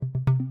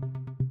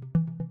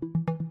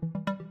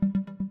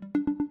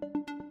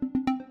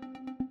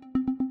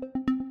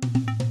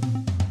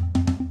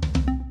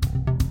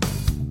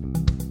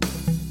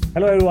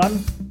Hello, everyone,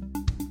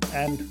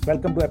 and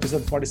welcome to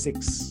episode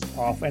 46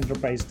 of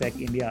Enterprise Tech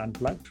India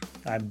Unplugged.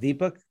 I'm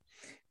Deepak,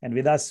 and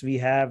with us we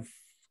have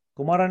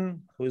Kumaran,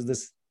 who is the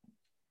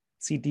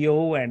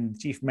CTO and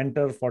chief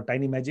mentor for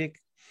Tiny Magic.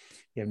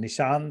 We have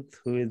Nishant,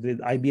 who is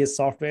with IBS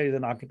Software, is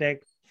an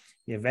architect.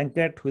 We have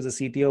Venkat, who is a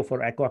CTO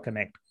for Aqua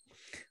Connect.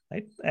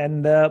 Right,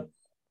 and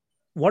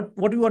what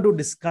we want to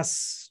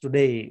discuss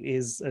today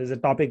is a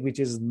topic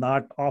which is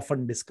not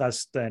often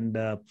discussed and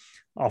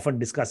often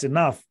discussed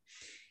enough.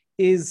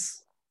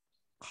 Is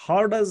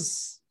how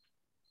does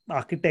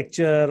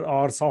architecture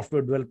or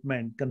software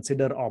development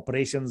consider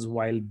operations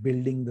while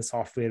building the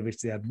software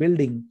which they are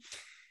building?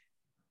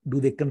 Do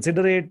they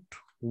consider it?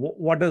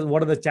 What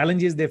are the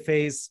challenges they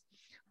face,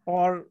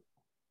 or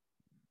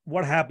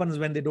what happens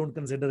when they don't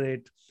consider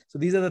it? So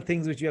these are the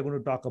things which we are going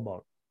to talk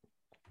about,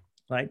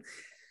 right?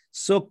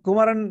 So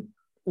Kumaran,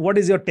 what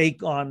is your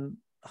take on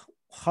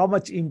how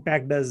much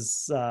impact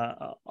does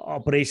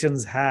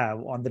operations have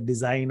on the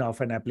design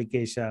of an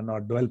application or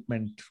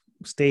development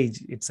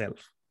stage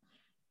itself?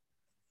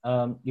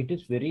 It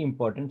is very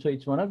important. So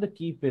it's one of the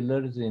key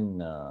pillars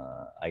in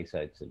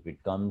ISA itself.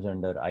 It comes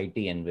under IT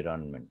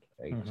environment,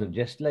 right? Mm-hmm. So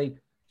just like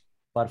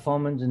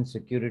performance and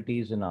security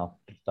is an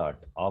afterthought,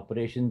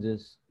 operations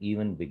is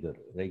even bigger,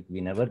 right?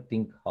 We never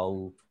think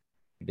how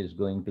it is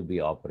going to be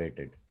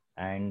operated.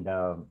 And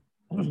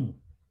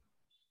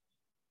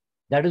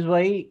that is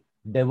why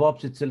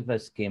DevOps itself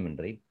has came in,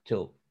 right?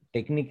 So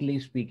technically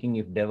speaking,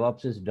 if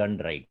DevOps is done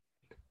right,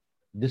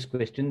 this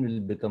question will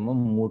become a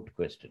moot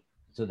question.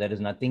 So there is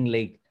nothing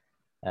like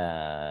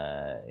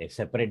a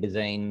separate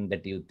design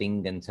that you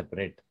think and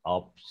separate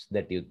ops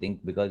that you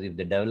think, because if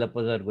the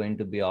developers are going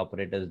to be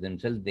operators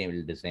themselves, they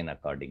will design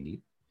accordingly.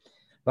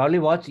 Probably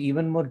what's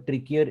even more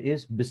trickier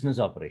is business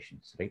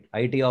operations, right?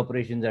 IT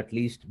operations, at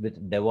least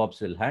with DevOps,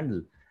 will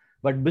handle,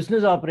 but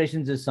business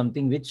operations is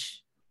something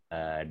which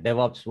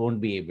DevOps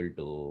won't be able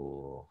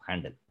to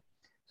handle.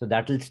 So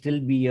that will still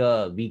be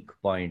a weak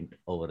point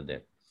over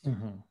there.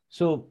 Mm-hmm.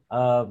 So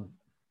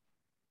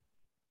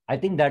I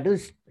think that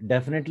is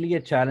definitely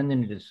a challenge,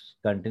 and it is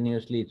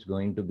continuously, it's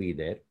going to be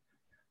there.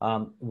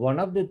 One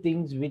of the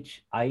things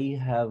which I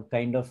have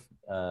kind of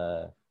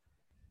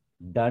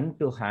done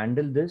to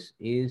handle this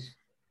is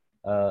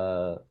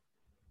to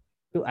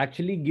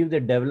actually give the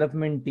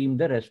development team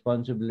the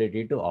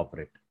responsibility to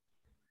operate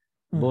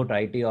both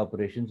IT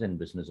operations and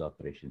business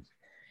operations.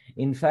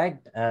 In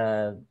fact,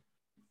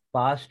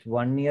 past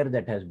 1 year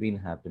that has been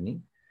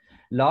happening,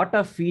 lot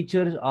of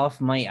features of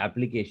my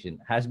application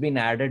has been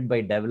added by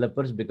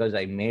developers because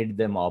I made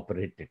them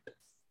operate it.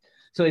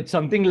 So it's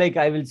something like,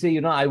 I will say,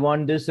 I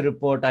want this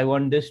report, I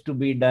want this to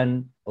be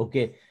done.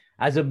 Okay.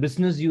 As a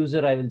business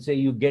user, I will say,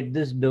 you get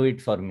this, do it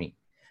for me.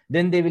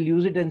 Then they will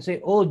use it and say,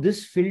 oh,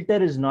 this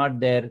filter is not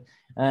there.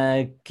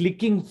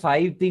 Clicking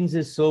 5 things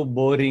is so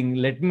boring.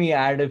 Let me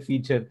add a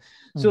feature.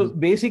 Mm-hmm. So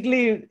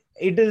basically,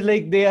 it is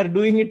like they are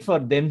doing it for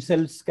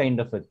themselves kind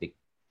of a thing.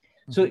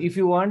 So if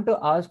you want to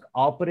ask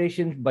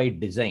operations by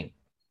design,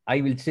 I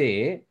will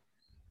say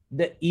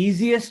the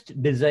easiest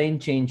design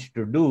change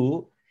to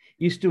do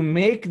is to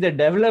make the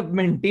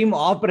development team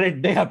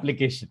operate the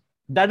application.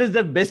 That is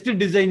the best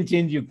design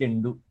change you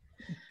can do.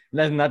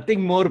 There's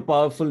nothing more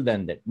powerful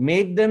than that.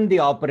 Make them the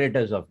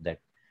operators of that.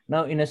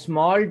 Now, in a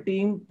small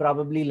team,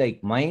 probably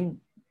like mine,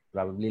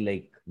 probably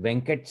like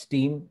Venkat's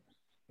team,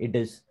 it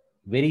is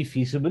very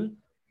feasible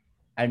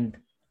and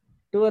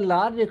to a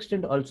large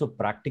extent also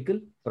practical,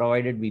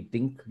 provided we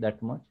think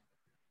that much.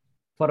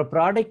 For a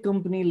product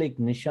company like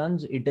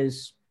Nishant's, it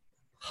is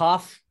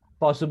half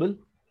possible.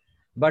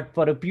 But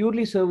for a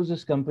purely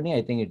services company,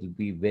 I think it will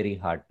be very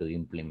hard to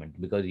implement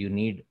because you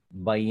need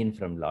buy-in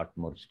from a lot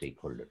more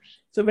stakeholders.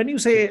 So when you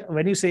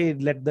say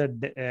let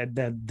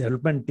the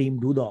development team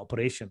do the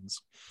operations,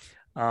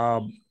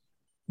 do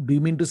you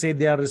mean to say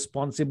they are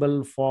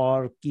responsible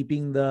for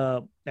keeping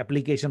the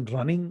application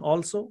running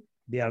also?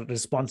 They are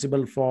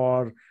responsible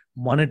for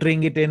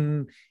monitoring it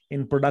in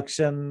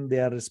production. They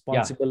are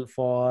responsible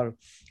for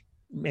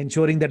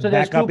ensuring that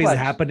backup is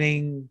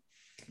happening.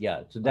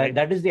 Yeah, so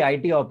that is the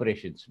IT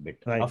operations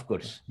bit, of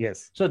course.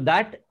 Yes. So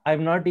that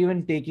I'm not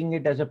even taking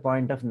it as a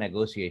point of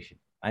negotiation.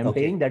 I'm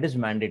saying that is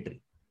mandatory.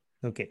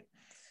 Okay.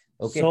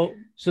 So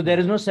there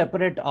is no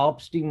separate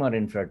ops team or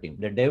infra team.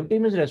 The dev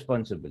team is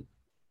responsible.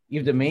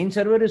 If the main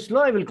server is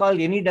slow, I will call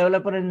any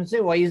developer and say,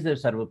 why is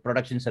the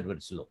production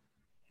server slow?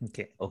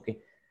 Okay.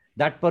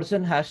 That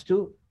person has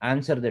to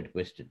answer that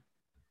question.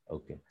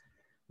 Okay.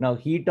 Now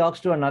he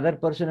talks to another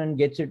person and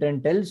gets it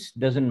and tells,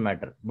 doesn't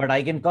matter. But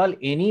I can call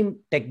any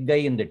tech guy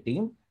in the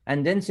team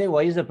and then say,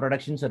 why is the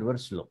production server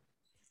slow?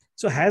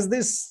 So has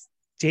this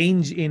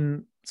change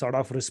in sort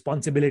of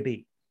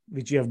responsibility,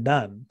 which you have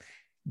done,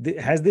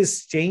 has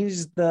this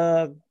changed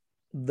the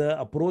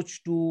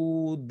approach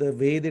to the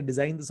way they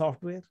design the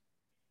software?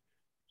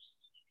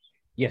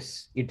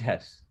 Yes, it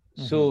has.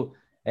 Mm-hmm. So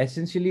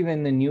essentially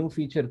when the new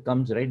feature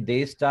comes, right,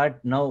 they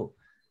start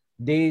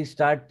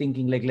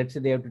thinking like, let's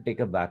say they have to take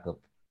a backup,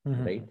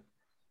 right?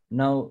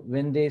 Now,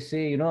 when they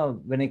say,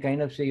 when I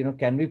kind of say,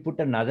 can we put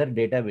another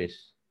database,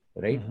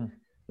 right?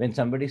 When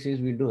somebody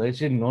says we'll do, I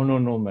say, no,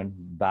 man,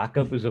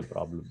 backup is a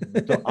problem.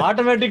 So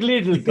automatically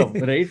it will come,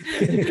 right?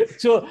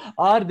 So,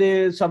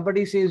 or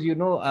somebody says,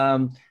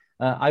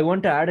 I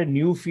want to add a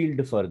new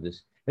field for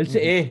this. They'll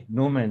say, hey,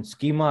 no, man,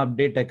 schema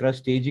update across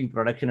staging,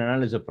 production and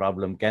all is a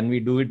problem. Can we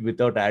do it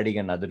without adding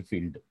another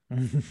field?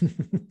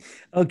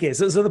 Okay,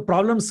 so the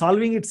problem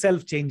solving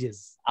itself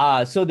changes.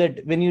 So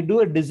that when you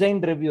do a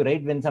design review,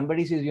 right, when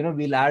somebody says,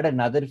 we'll add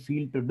another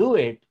field to do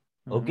it,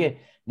 okay,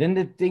 then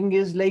the thing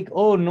is like,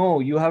 oh no,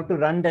 you have to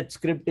run that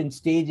script in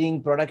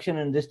staging, production,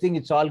 and this thing,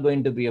 it's all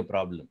going to be a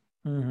problem,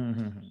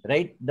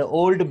 right? The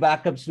old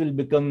backups will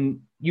become,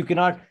 you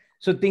cannot,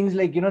 so things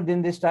like,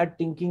 then they start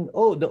thinking,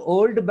 oh, the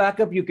old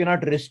backup you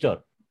cannot restore,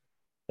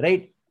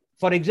 right?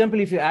 For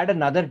example, if you add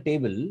another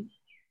table,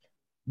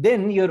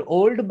 then your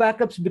old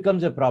backups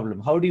becomes a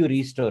problem. How do you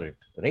restore it,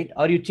 right?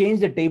 Or you change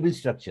the table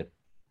structure.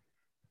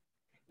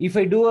 If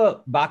I do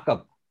a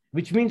backup,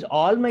 which means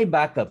all my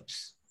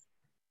backups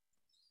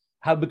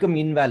have become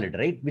invalid,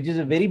 right? Which is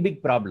a very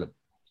big problem.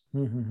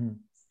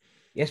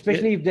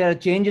 Especially if there are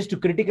changes to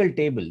critical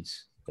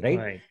tables,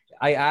 right?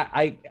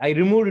 I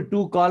removed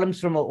 2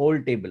 columns from an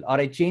old table, or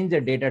I changed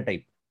the data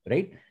type,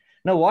 right?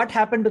 Now, what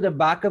happened to the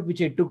backup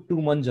which I took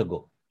 2 months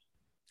ago?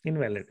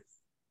 Invalid.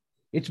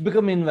 It's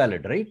become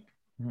invalid, right?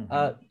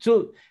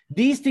 So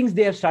these things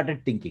they have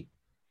started thinking.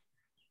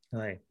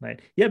 Right.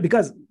 Yeah,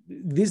 because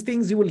these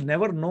things you will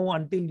never know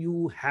until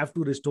you have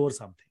to restore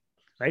something.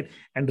 Right.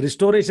 And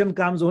restoration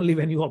comes only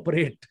when you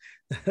operate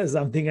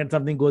something and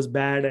something goes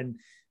bad,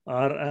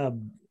 or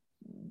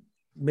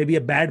maybe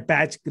a bad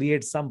patch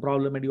creates some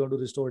problem and you want to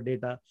restore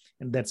data.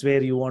 And that's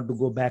where you want to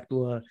go back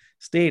to a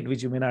state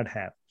which you may not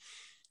have.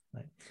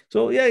 Right.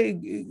 So yeah,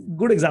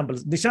 good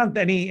examples. Nishant,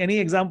 any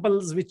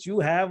examples which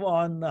you have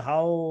on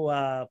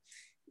how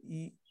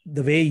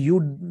the way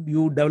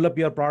you develop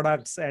your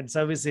products and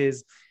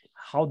services,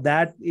 how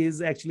that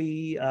is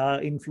actually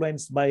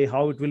influenced by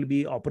how it will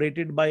be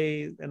operated by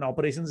an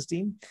operations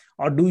team?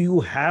 Or do you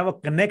have a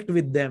connect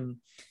with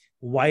them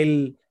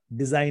while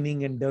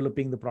designing and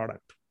developing the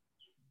product?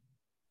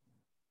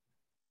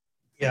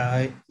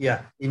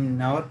 Yeah.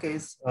 In our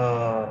case,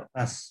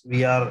 as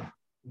we are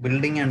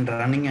building and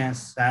running a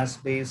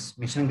SaaS-based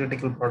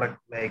mission-critical product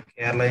like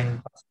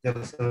airline passenger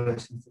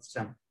reservation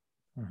system,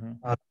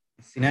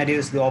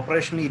 scenarios, the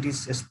operationally it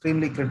is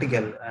extremely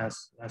critical,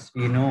 as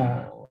we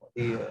know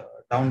the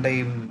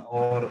downtime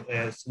or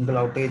a single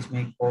outage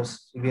may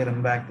cause severe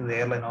impact to the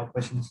airline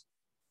operations.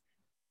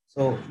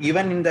 So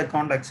even in that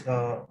context,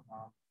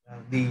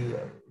 we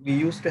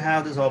used to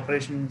have this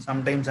operation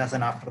sometimes as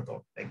an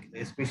afterthought, like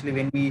especially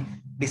when we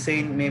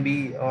design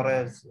maybe or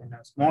as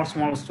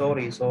small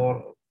stories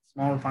or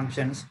small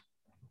functions,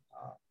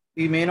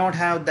 we may not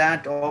have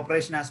that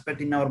operation aspect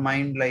in our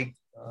mind, like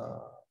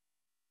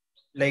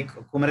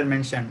Kumaran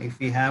mentioned, if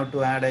we have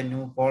to add a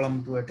new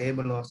column to a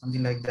table or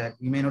something like that,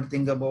 we may not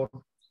think about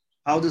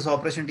how this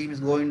operation team is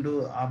going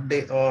to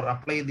update or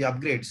apply the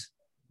upgrades,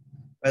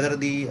 whether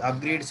the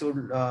upgrades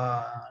would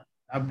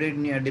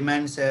update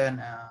demands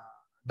and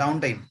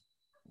downtime.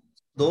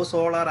 Those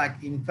all are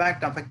in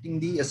fact affecting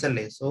the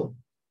SLA. So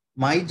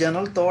my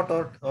general thought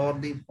or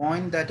the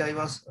point that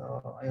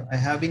I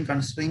have been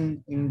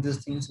considering in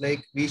these things,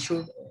 like we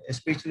should,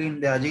 especially in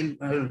the agile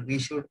world, we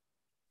should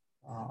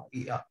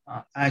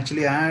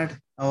actually add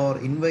or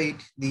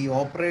invite the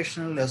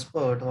operational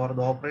expert or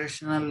the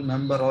operational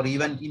member, or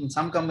even in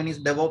some companies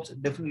DevOps,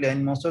 definitely,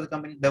 and most of the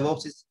companies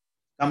DevOps is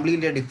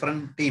completely a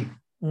different team.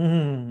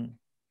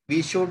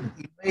 We should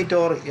invite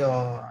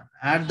or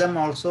add them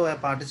also a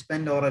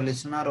participant or a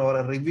listener or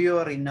a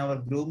reviewer in our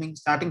grooming,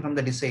 starting from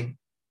the design.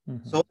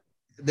 So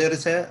there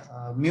is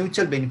a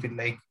mutual benefit,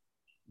 like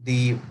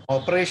the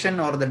operation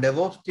or the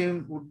DevOps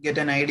team would get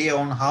an idea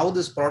on how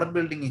this product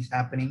building is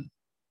happening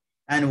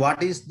and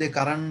what is the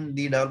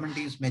development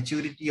team's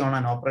maturity on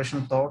an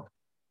operational thought.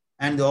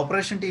 And the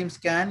operation teams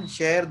can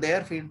share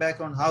their feedback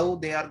on how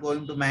they are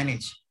going to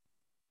manage,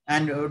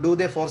 and do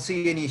they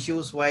foresee any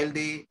issues while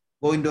they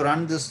going to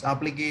run this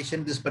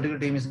application this particular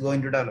team is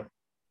going to develop.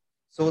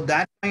 So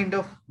that kind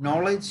of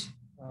knowledge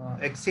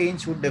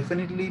exchange would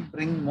definitely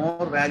bring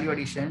more value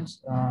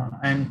additions,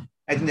 and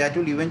I think that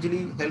will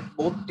eventually help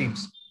both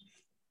teams.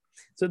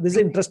 So this is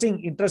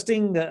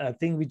interesting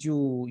thing which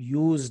you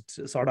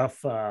used sort of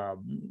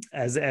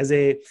as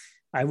a,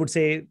 I would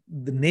say,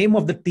 the name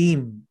of the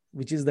team,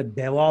 which is the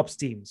DevOps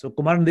team. So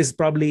Kumaran, this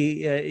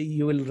probably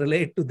you will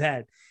relate to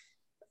that.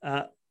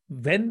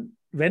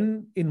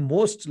 When in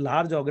most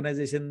large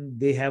organizations,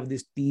 they have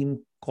this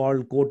team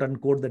called quote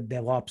unquote the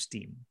DevOps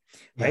team,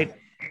 right?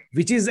 Yeah.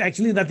 Which is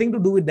actually nothing to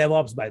do with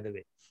DevOps, by the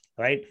way.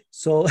 Right.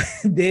 So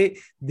they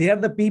are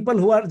the people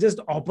who are just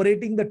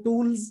operating the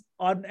tools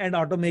and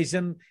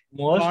automation.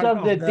 Most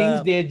of the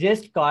things, they're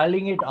just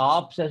calling it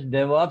ops as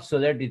DevOps so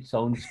that it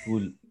sounds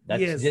cool.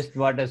 That's just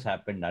what has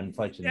happened,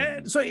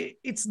 unfortunately. So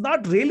it's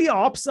not really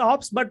ops,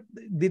 but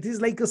this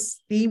is like a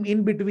team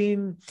in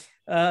between.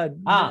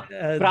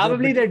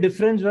 Probably the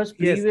difference was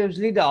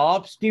previously the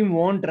ops team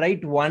won't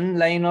write one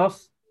line of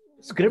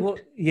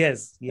script.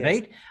 Yes.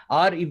 Right.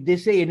 Or if they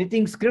say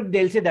anything script,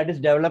 they'll say that is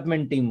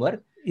development team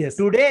work. Yes.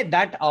 Today,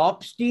 that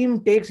ops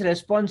team takes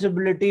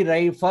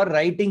responsibility for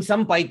writing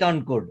some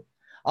Python code,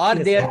 or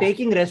Yes, they are sir.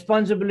 taking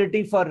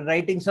responsibility for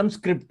writing some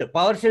script,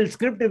 PowerShell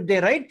script. If they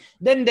write,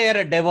 then they are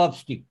a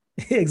DevOps team.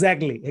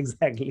 Exactly.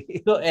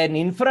 So an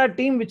infra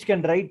team which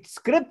can write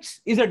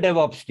scripts is a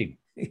DevOps team.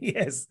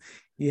 Yes.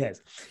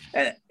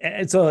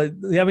 And so, I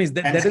mean,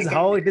 that is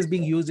how it is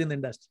being used in the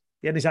industry.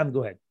 Yeah, Nishant,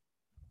 go ahead.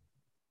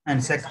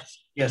 And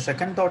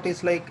second thought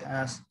is like,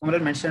 as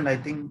Kumaran mentioned, I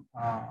think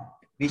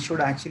we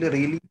should actually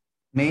really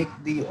make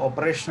the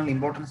operational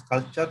importance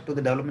culture to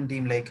the development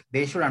team. Like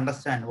they should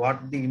understand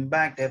what the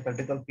impact a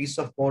particular piece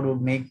of code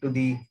would make to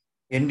the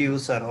end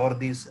user, or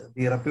the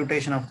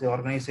reputation of the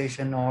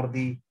organization, or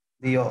the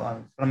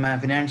from a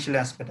financial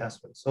aspect as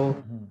well.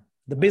 So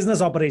the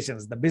business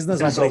operations.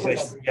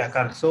 Yeah,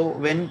 correct. So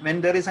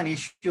when there is an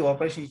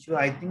operation issue,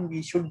 I think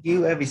we should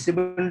give a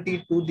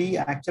visibility to the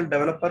actual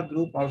developer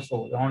group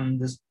also on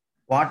this,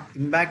 what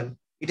impact.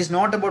 It is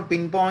not about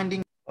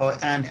pinpointing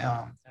an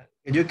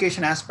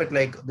education aspect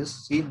like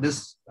this. See,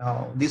 these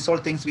all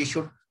things we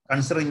should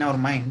consider in our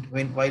mind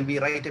while we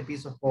write a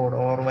piece of code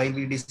or while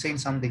we design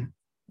something,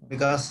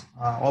 because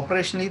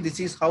operationally this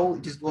is how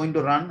it is going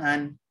to run,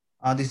 and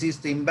this is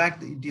the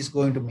impact it is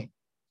going to make.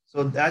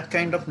 So that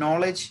kind of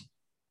knowledge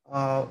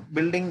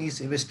building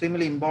is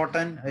extremely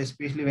important,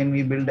 especially when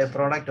we build a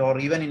product or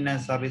even in a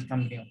service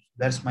company.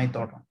 That's my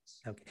thought on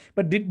this. Okay.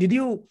 But did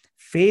you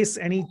face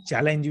any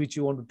challenge which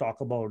you want to talk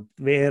about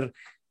where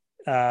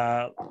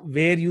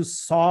you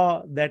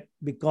saw that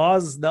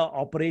because the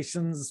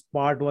operations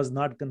part was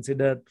not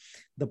considered,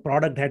 the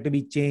product had to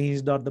be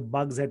changed or the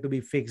bugs had to be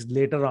fixed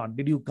later on?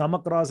 Did you come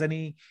across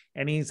any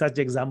such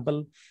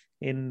example?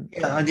 One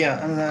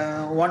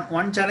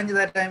challenge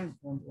that I'm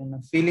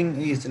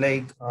feeling is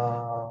like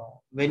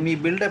when we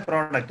build a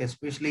product,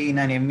 especially in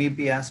an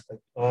MVP aspect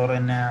or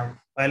in a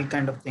file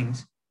kind of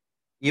things,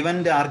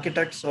 even the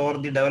architects or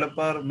the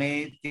developer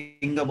may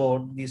think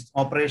about these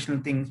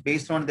operational things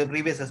based on the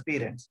previous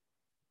experience.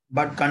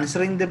 But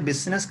considering the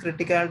business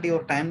criticality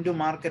or time to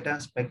market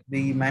aspect,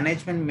 the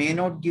management may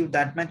not give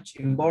that much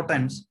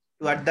importance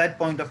to at that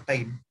point of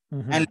time.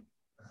 And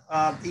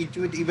it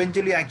would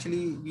eventually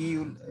actually we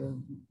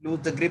lose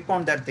the grip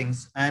on that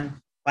things, and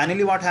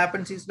finally what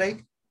happens is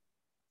like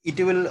it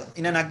will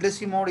in an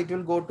aggressive mode, it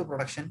will go to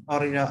production,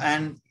 or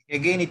and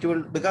again it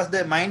will, because the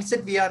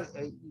mindset we are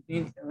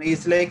in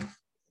is like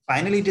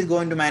finally it is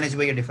going to manage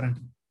by a different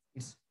team.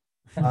 It's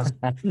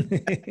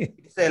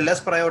a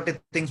less priority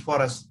things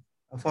for us.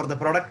 For the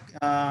product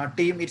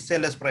team, it's a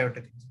less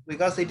priority things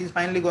because it is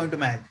finally going to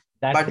manage.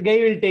 That guy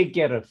will take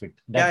care of it.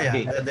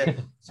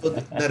 So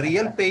the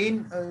real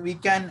pain we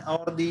can,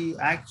 or the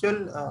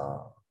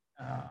actual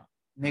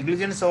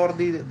negligence or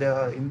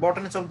the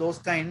importance of those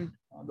kind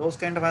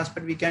of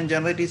aspect we can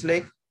generate is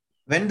like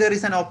when there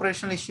is an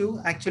operational issue,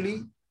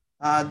 actually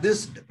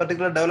this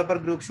particular developer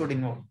group should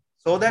involve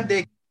so that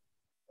they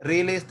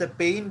realize the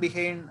pain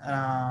behind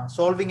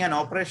solving an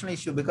operational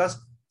issue, because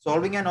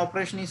solving an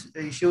operational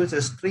issue is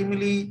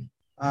extremely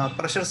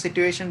pressure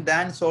situation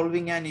than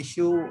solving an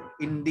issue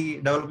in the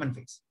development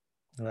phase.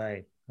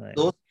 Right.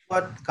 Those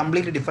are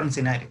completely different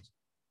scenarios.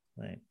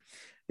 Right.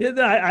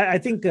 Yeah, I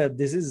think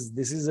this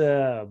is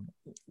a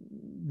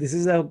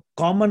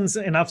common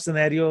enough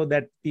scenario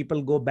that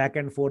people go back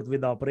and forth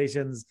with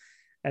operations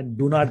and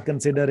do not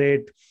consider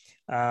it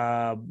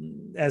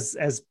as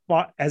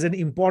an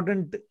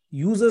important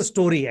user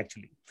story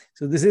actually.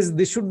 So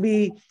this should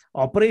be,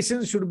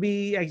 operations should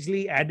be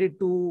actually added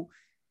to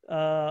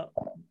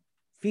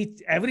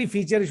every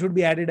feature should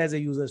be added as a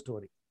user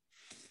story,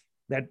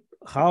 that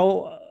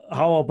how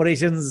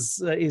operations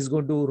is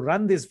going to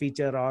run this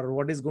feature, or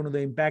what is going to the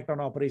impact on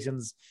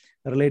operations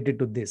related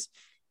to this.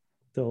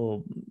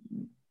 So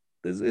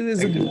this is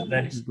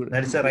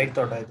that is a right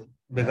thought, I think,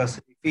 because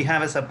if we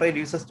have a separate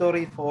user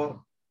story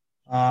for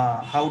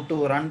how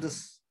to run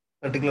this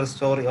particular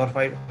story or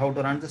how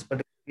to run this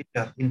particular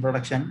feature in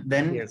production,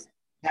 then we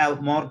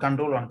have more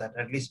control on that.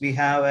 At least we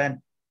have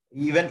an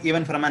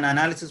even from an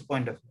analysis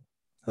point of view.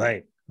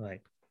 Right.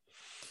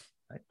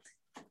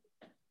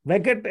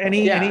 Venkat,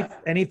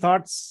 any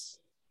thoughts?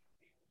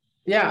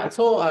 Yeah,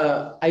 so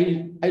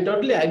I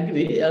totally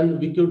agree, and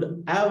we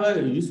could have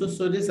a user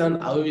stories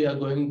on how we are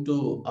going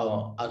to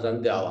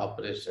run our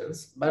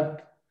operations.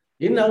 But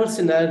in our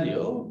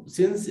scenario,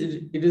 since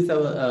it is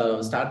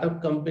our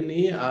startup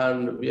company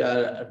and we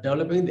are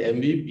developing the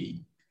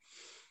MVP,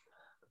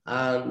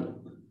 and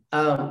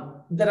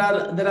there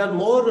are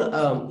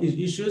more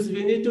issues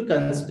we need to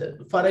consider.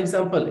 For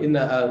example, in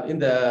our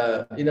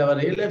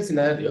real life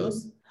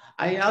scenarios,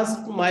 I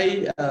asked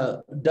my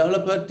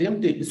developer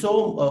team to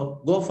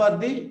go for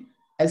the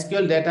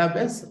SQL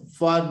database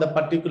for the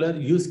particular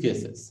use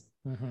cases.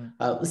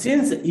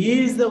 Since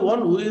he is the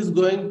one who is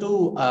going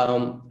to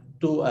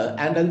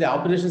handle the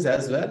operations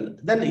as well,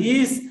 then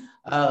he is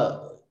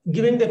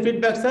giving the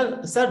feedback,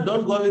 sir,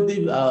 don't go with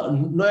the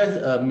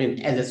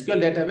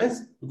SQL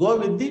database, go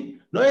with the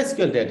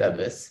NoSQL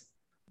database.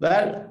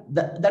 Well,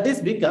 that is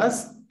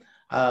because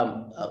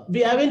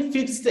we haven't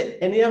fixed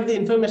any of the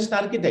information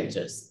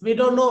architectures. We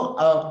don't know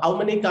how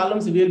many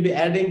columns we will be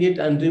adding it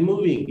and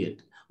removing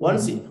it.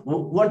 Once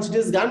it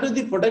is gone to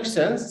the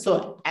production,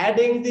 so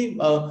adding the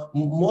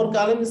more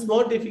columns is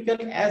more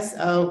difficult, as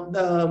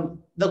the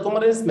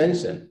Kumaran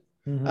mentioned.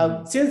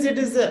 Since it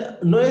is a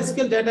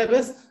NoSQL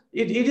database,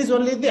 it is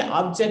only the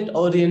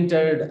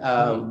object-oriented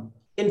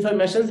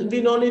information.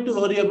 We don't need to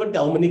worry about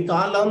how many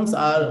columns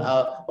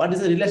or what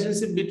is the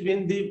relationship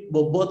between the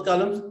both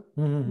columns,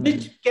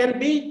 which can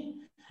be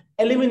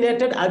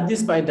eliminated at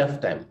this point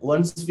of time.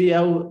 Once we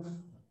have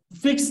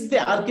fixed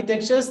the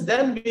architectures,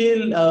 then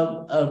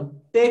we'll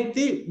take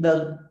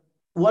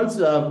once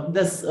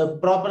this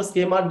proper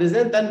schema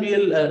design, then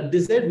we'll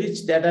decide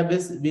which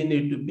database we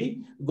need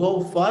to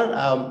go for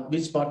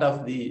which part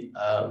of the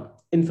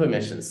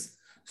informations.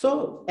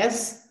 So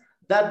yes,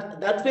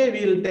 that way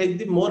we'll take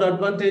the more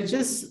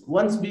advantages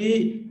once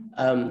we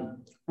have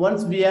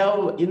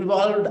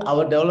involved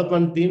our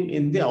development team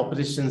in the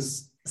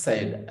operations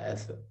side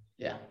as well.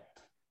 Yeah,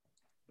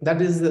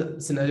 that is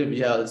the scenario we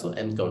have also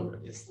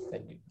encountered. Yes,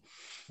 thank you.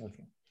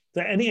 Okay.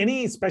 So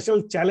any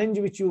special challenge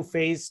which you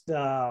faced,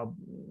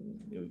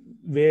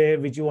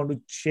 which you want to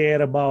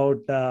share about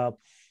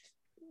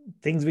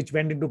things which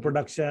went into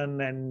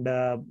production, and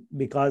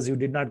because you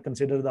did not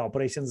consider the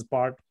operations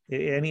part,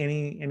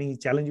 any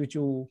challenge which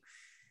you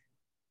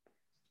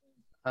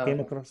came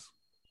across?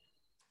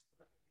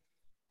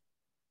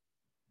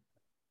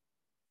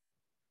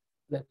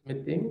 Let me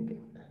think.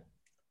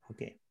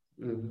 Okay.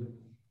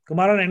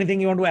 Kumaran,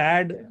 anything you want to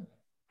add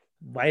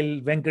while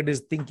Venkat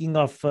is thinking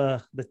of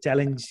the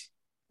challenge?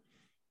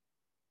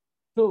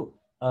 So,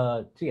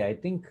 see, I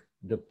think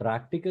the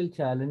practical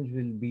challenge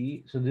will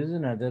be, so this is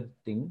another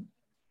thing.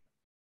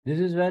 This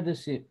is where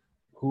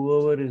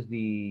whoever is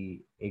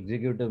the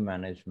executive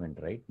management,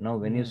 right? Now,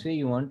 when you say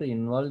you want to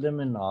involve them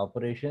in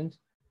operations,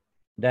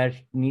 there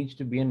needs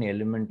to be an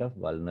element of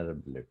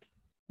vulnerability.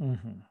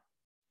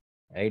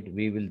 Right?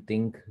 We will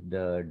think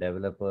the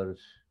developers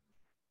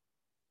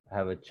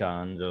have a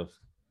chance of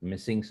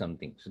missing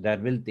something. So there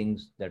will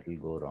things that will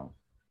go wrong.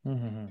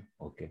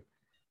 Okay.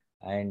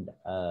 And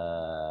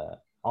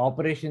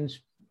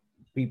operations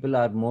people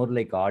are more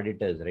like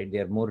auditors, right? They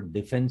are more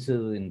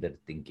defensive in their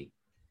thinking.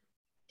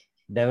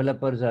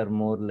 Developers are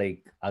more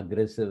like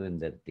aggressive in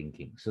their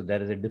thinking. So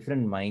there is a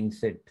different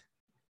mindset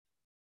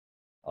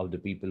of the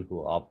people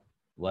who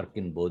work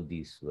in both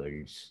these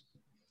worlds.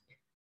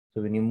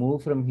 So when you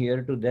move from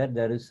here to there,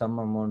 there is some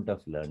amount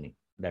of learning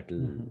that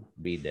will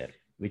be there,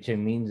 which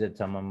means that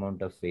some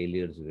amount of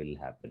failures will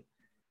happen.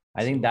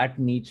 I think that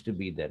needs to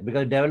be there,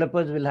 because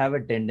developers will have a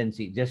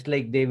tendency, just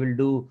like they will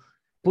do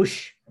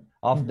push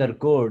of their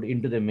code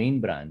into the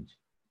main branch.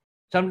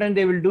 Sometimes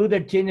they will do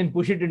that change and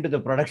push it into the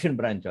production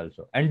branch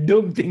also, and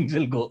doom things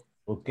will go.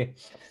 Okay.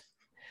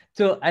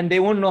 So, and they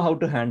won't know how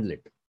to handle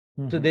it.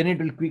 So then it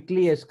will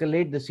quickly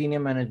escalate. The senior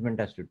management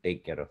has to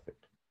take care of it.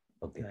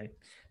 Okay. Right.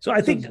 So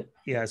I think,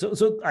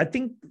 So I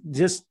think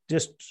just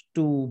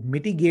to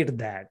mitigate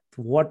that,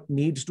 what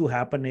needs to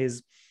happen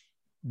is,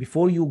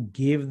 before you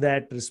give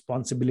that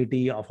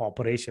responsibility of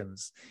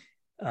operations,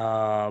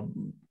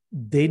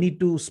 they need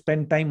to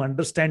spend time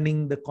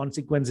understanding the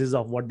consequences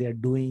of what they are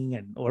doing,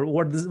 and or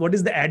what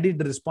is the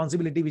added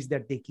responsibility which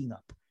they're taking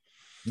up.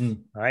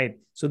 Right.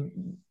 So,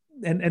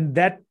 and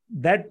that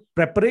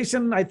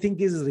preparation, I think,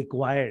 is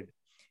required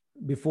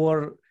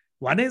before.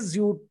 One is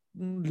you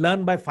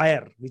learn by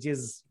fire, which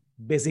is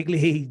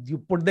basically you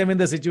put them in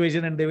the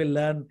situation and they will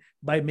learn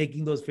by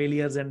making those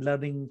failures and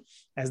learning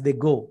as they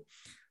go.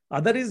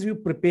 Other is you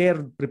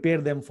prepare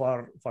them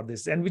for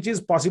this, and which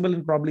is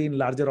possible probably in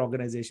larger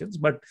organizations,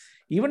 but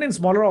even in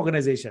smaller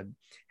organization,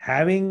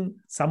 having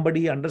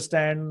somebody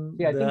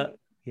understand.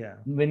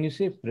 When you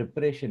say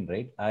preparation,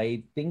 right?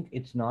 I think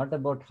it's not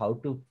about how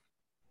to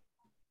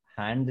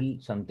handle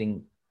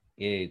something,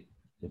 a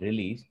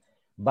release,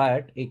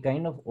 but a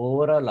kind of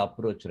overall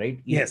approach,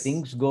 right? If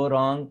things go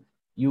wrong,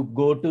 you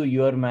go to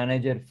your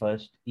manager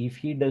first. If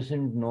he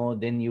doesn't know,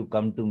 then you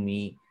come to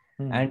me.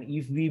 And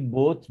if we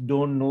both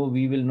don't know,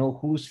 we will know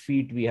whose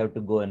feet we have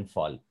to go and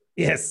fall.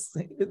 Yes,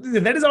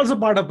 that is also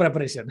part of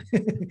preparation.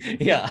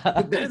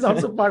 That is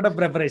also part of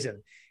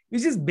preparation,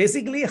 which is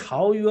basically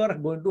how you are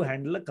going to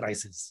handle a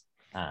crisis.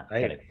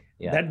 Right?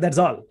 That's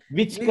all.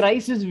 Which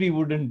crisis we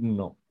wouldn't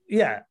know.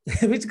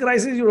 Which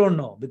crisis you don't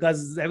know,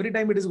 because every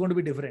time it is going to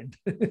be different.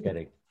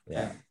 Correct.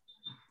 Yeah.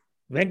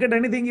 Venkat,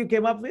 anything you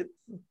came up with?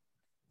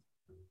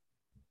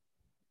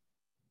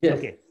 Yes.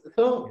 Okay.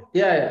 So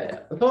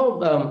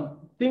So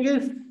thing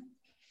is,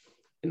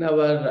 in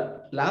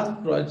our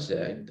last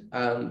project,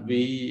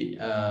 we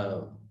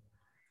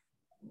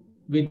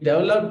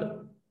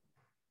developed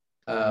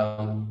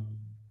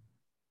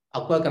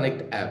Aqua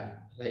Connect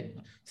app, right?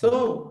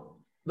 So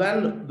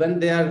when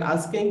they are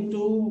asking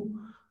to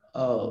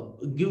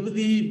give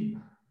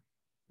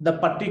the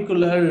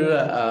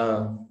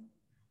particular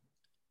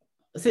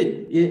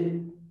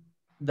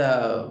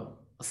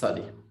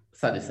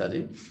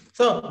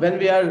So when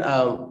we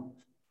are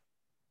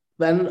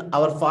when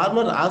our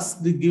farmer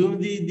asks to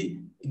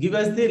give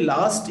us the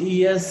last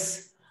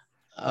year's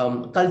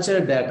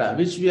culture data,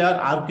 which we are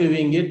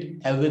archiving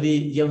it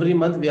every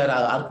month. We are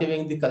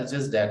archiving the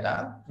cultures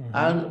data,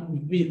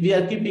 and we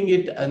are keeping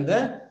it in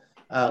the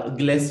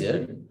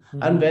Glacier.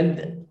 And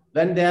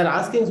when they are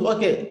asking,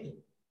 okay,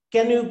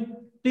 can you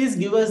please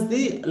give us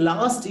the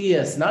last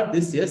year's, not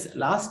this year's,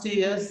 last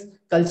year's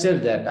culture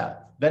data?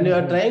 When you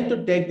are trying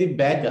to take the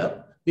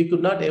backup, we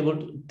could not able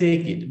to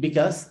take it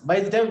because by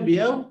the time we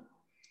have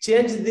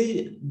changed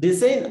the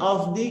design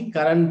of the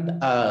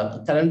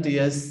current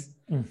year's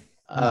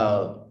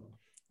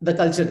the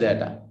culture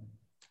data.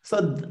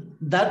 So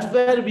that's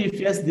where we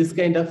face this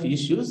kind of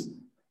issues.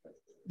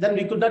 Then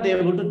we could not be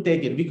able to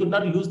take it. We could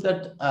not use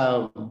that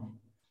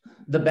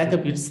the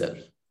backup itself.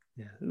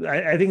 Yeah,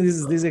 I think this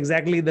is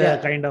exactly the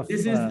kind of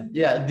this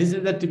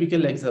is the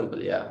typical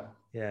example. Yeah.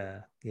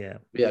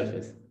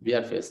 We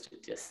are faced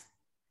with, yes.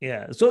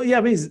 Yeah. So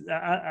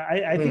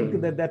I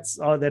think that's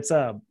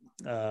a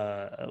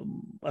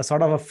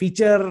sort of a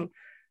feature.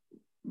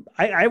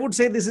 I would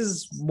say this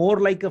is more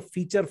like a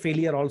feature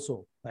failure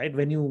also, right?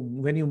 When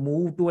you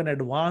move to an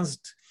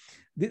advanced,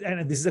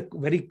 and this is a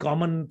very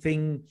common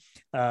thing,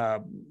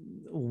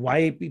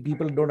 why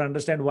people don't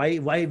understand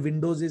why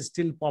Windows is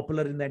still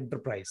popular in the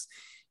enterprise.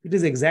 It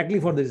is exactly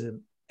for this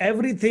reason.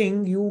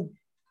 Everything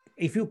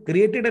if you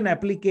created an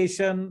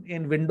application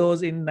in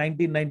Windows in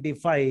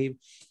 1995,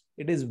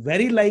 it is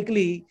very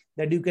likely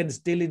that you can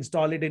still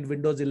install it in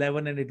Windows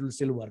 11 and it will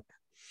still work.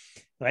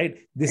 Right?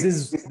 This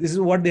is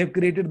what they have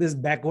created, this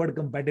backward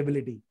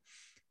compatibility,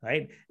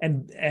 right?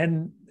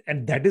 And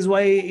that is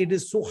why it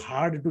is so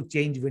hard to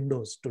change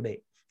Windows today,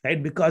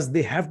 right? Because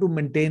they have to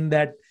maintain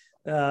that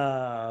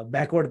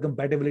backward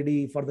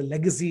compatibility for the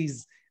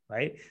legacies,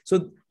 right?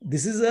 So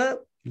this is a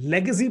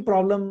legacy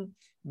problem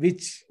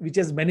which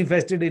has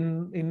manifested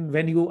in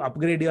when you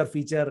upgrade your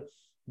feature,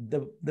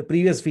 the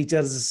previous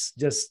features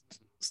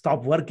just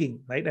stop working,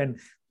 right? And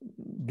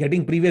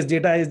getting previous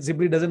data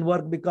simply doesn't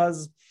work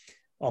because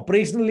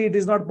operationally it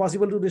is not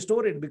possible to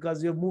restore it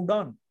because you've moved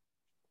on.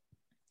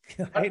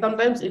 Right? But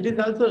sometimes it is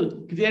also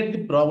create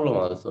the problem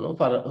also. No?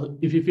 For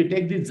if you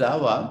take the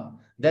Java,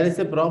 there is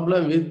a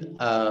problem with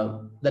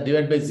the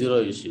divide by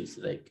zero issues.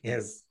 Like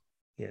yes.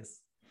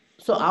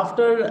 So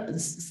after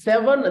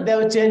 7, they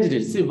have changed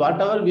it. See,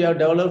 whatever we have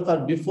developed for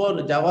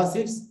before Java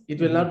 6,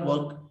 it will not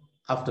work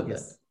after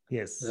that.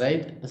 Yes.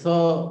 Right.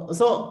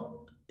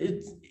 So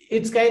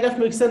it's kind of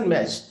mix and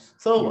match.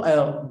 So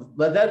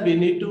whether we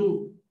need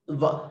to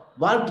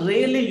what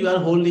really you are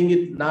holding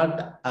it,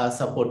 not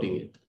supporting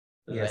it.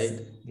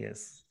 Right.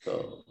 Yes.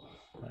 So.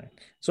 Right.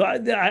 So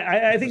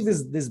I think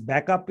this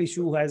backup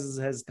issue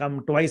has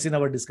come twice in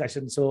our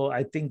discussion. So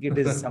I think it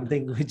is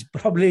something which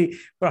probably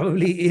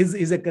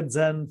is a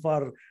concern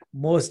for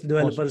most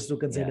developers to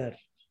consider.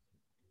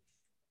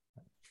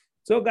 Yeah.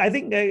 So I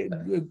think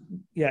And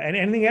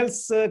anything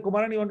else,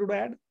 Kumaran, you wanted to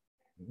add?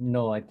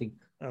 No, I think.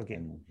 Okay.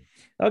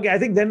 I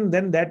think then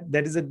that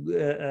is a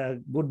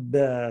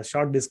good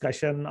short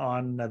discussion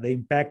on the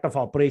impact of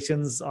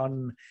operations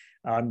on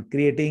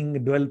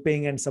creating,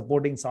 developing, and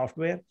supporting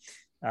software.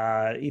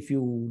 If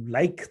you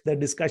like the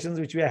discussions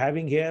which we are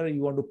having here,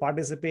 you want to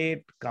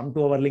participate, come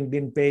to our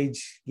LinkedIn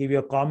page, give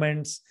your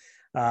comments.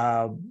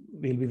 We'll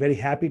be very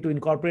happy to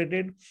incorporate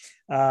it.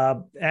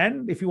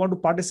 And if you want to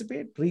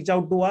participate, reach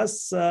out to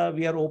us.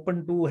 We are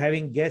open to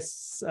having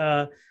guests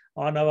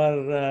on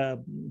our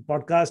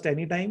podcast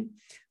anytime.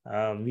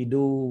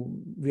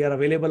 We are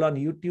available on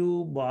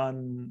YouTube,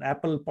 on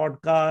Apple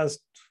Podcast.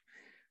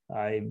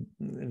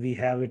 We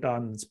have it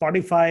on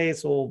Spotify.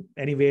 So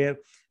anywhere,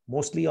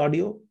 mostly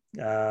audio.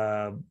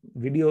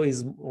 Video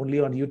is only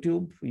on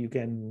YouTube. You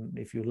can,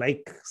 if you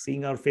like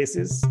seeing our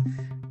faces,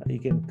 you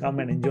can come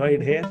and enjoy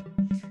it here.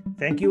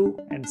 Thank you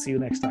and see you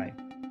next time.